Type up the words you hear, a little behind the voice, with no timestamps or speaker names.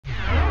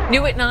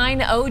New at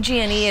 9,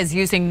 OG&E is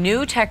using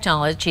new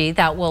technology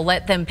that will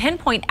let them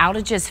pinpoint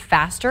outages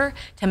faster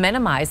to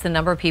minimize the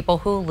number of people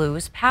who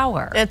lose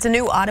power. It's a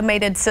new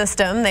automated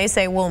system they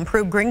say will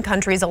improve Green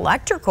Country's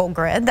electrical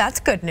grid. That's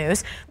good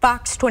news.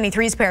 Fox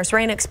 23's Paris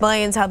Rain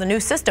explains how the new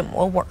system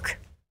will work.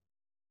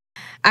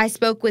 I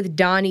spoke with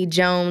Donnie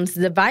Jones,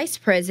 the Vice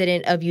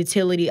President of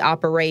Utility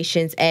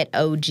Operations at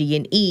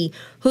OG&E,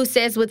 who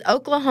says with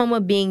Oklahoma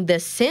being the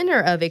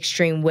center of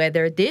extreme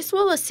weather, this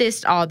will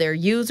assist all their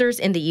users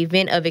in the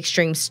event of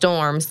extreme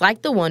storms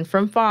like the one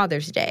from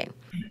Father's Day.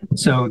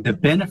 So the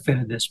benefit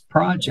of this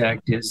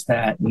project is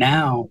that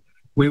now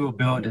we will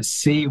be able to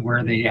see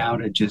where the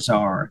outages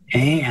are,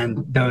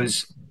 and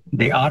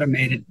the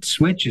automated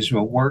switches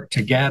will work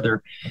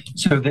together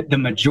so that the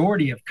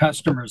majority of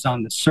customers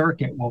on the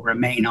circuit will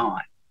remain on.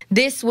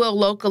 This will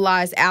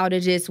localize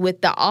outages with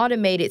the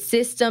automated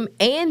system,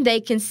 and they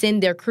can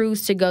send their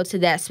crews to go to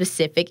that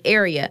specific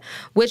area,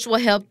 which will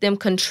help them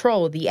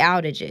control the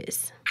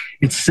outages.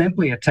 It's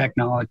simply a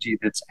technology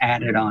that's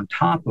added on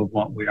top of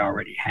what we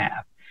already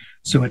have.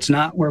 So it's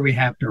not where we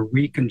have to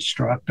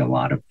reconstruct a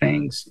lot of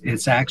things.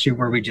 It's actually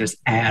where we just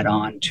add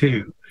on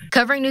to.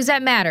 Covering news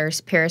that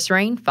matters, Paris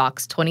Rain,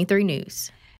 Fox 23 News.